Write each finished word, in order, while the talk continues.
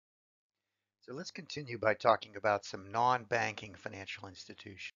So let's continue by talking about some non-banking financial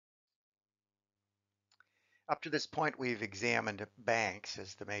institutions. Up to this point, we've examined banks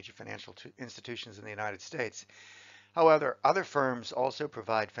as the major financial institutions in the United States. However, other firms also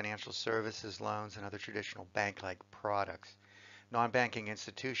provide financial services, loans, and other traditional bank-like products. Non-banking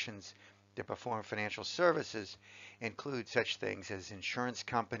institutions that perform financial services include such things as insurance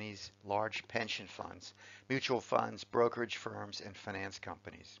companies, large pension funds, mutual funds, brokerage firms, and finance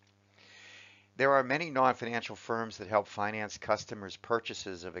companies. There are many non-financial firms that help finance customers'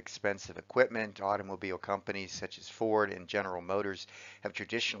 purchases of expensive equipment. Automobile companies such as Ford and General Motors have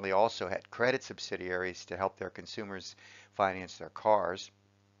traditionally also had credit subsidiaries to help their consumers finance their cars.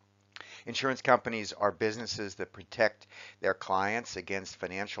 Insurance companies are businesses that protect their clients against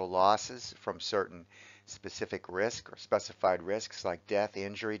financial losses from certain specific risks or specified risks like death,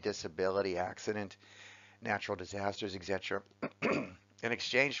 injury, disability, accident, natural disasters, etc. In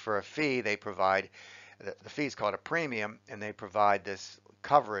exchange for a fee, they provide, the fee is called a premium, and they provide this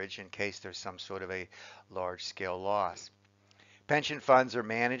coverage in case there's some sort of a large scale loss. Pension funds are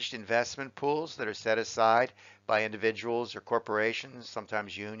managed investment pools that are set aside by individuals or corporations,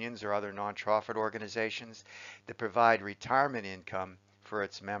 sometimes unions or other nonprofit organizations that provide retirement income for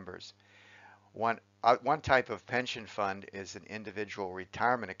its members. One type of pension fund is an individual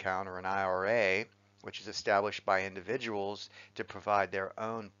retirement account or an IRA, which is established by individuals to provide their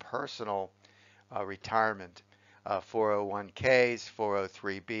own personal retirement. 401ks,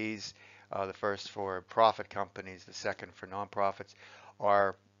 403bs, the first for profit companies, the second for nonprofits,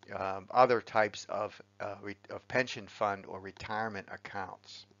 are other types of pension fund or retirement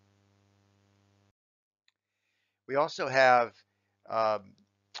accounts. We also have um,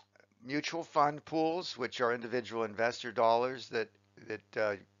 mutual fund pools, which are individual investor dollars that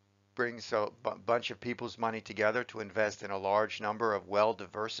brings a bunch of people's money together to invest in a large number of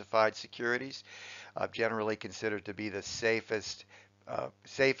well-diversified securities, generally considered to be the safest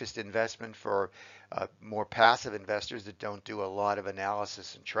investment for more passive investors that don't do a lot of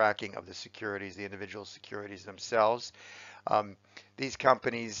analysis and tracking of the securities, the individual securities themselves. These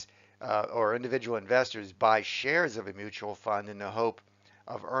companies or individual investors buy shares of a mutual fund in the hope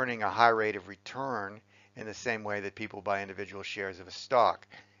of earning a high rate of return in the same way that people buy individual shares of a stock.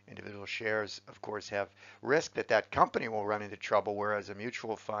 Individual shares, of course, have risk that that company will run into trouble, whereas a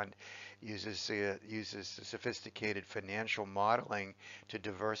mutual fund uses sophisticated financial modeling to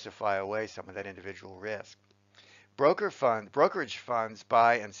diversify away some of that individual risk. Brokerage funds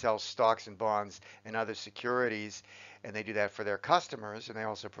buy and sell stocks and bonds and other securities, and they do that for their customers, and they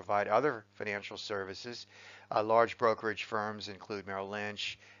also provide other financial services. Large brokerage firms include Merrill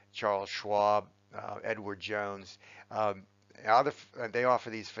Lynch, Charles Schwab, Edward Jones. They offer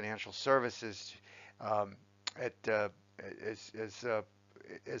these financial services at,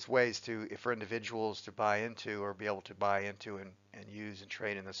 as ways for individuals to buy into or be able to buy into and use and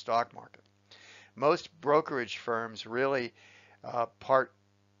trade in the stock market. Most brokerage firms really part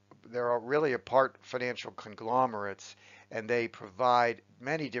they're really a part financial conglomerates, and they provide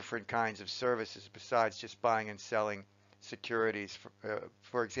many different kinds of services besides just buying and selling securities.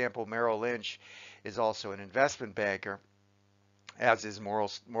 For example, Merrill Lynch is also an investment banker, as is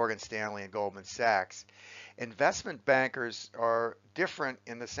Morgan Stanley and Goldman Sachs. Investment bankers are different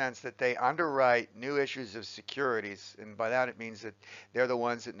in the sense that they underwrite new issues of securities, and by that it means that they're the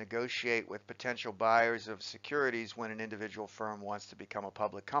ones that negotiate with potential buyers of securities when an individual firm wants to become a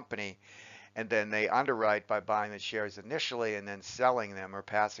public company, and then they underwrite by buying the shares initially and then selling them or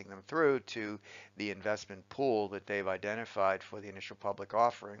passing them through to the investment pool that they've identified for the initial public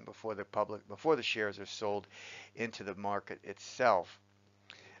offering before the shares are sold into the market itself.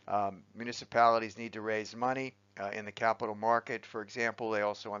 Municipalities need to raise money in the capital market. For example, they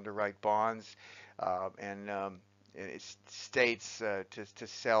also underwrite bonds and states to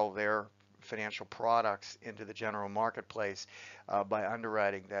sell their financial products into the general marketplace by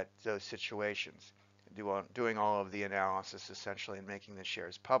underwriting those situations, doing all of the analysis essentially and making the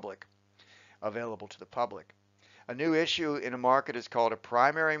shares available to the public. A new issue in a market is called a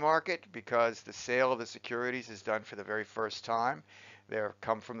primary market because the sale of the securities is done for the very first time. They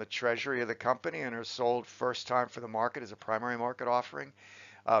come from the treasury of the company and are sold first time for the market as a primary market offering.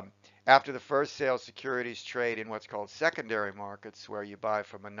 After the first sale, securities trade in what's called secondary markets, where you buy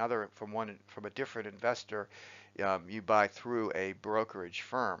from a different investor. You buy through a brokerage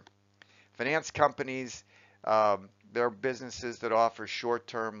firm. Finance companies, they're businesses that offer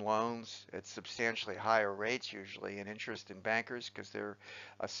short-term loans at substantially higher rates, usually, and interest in bankers because they're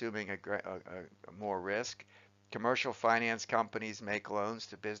assuming more risk. Commercial finance companies make loans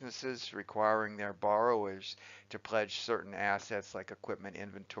to businesses, requiring their borrowers to pledge certain assets like equipment,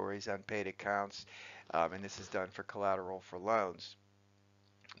 inventories, unpaid accounts, and this is done for collateral for loans.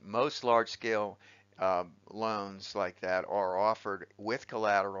 Most large-scale loans like that are offered with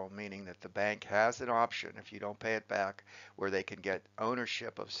collateral, meaning that the bank has an option, if you don't pay it back, where they can get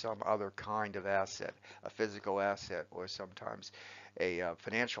ownership of some other kind of asset, a physical asset, or sometimes a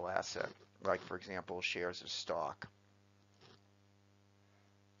financial asset, like, for example, shares of stock.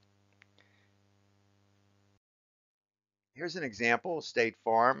 Here's an example, State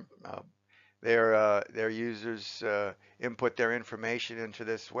Farm. Their users input their information into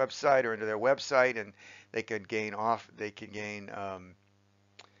this website or into their website, and they can gain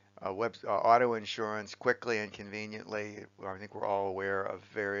auto insurance quickly and conveniently. I think we're all aware of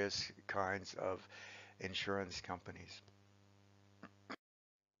various kinds of insurance companies.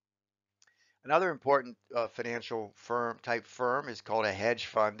 Another important financial firm is called a hedge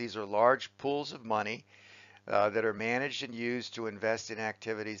fund. These are large pools of money that are managed and used to invest in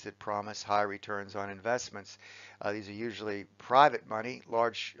activities that promise high returns on investments. These are usually private money,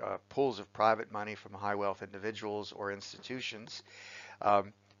 large pools of private money from high wealth individuals or institutions.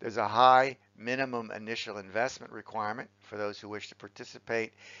 There's a high minimum initial investment requirement for those who wish to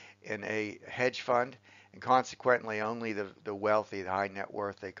participate in a hedge fund, and consequently, only the wealthy, the high net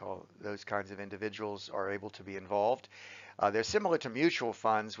worth, they call those kinds of individuals, are able to be involved. They're similar to mutual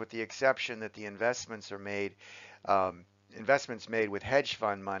funds, with the exception that the investments made with hedge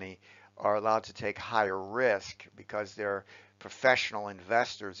fund money are allowed to take higher risk because they're professional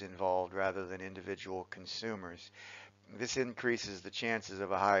investors involved rather than individual consumers. This increases the chances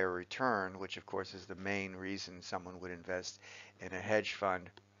of a higher return, which of course is the main reason someone would invest in a hedge fund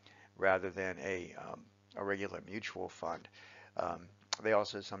rather than a regular mutual fund. Um, they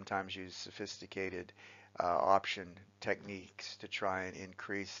also sometimes use sophisticated option techniques to try and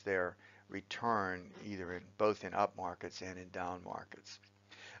increase their return, either in both in up markets and in down markets.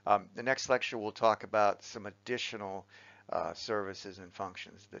 The next lecture will talk about some additional services and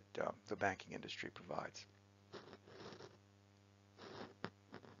functions that the banking industry provides.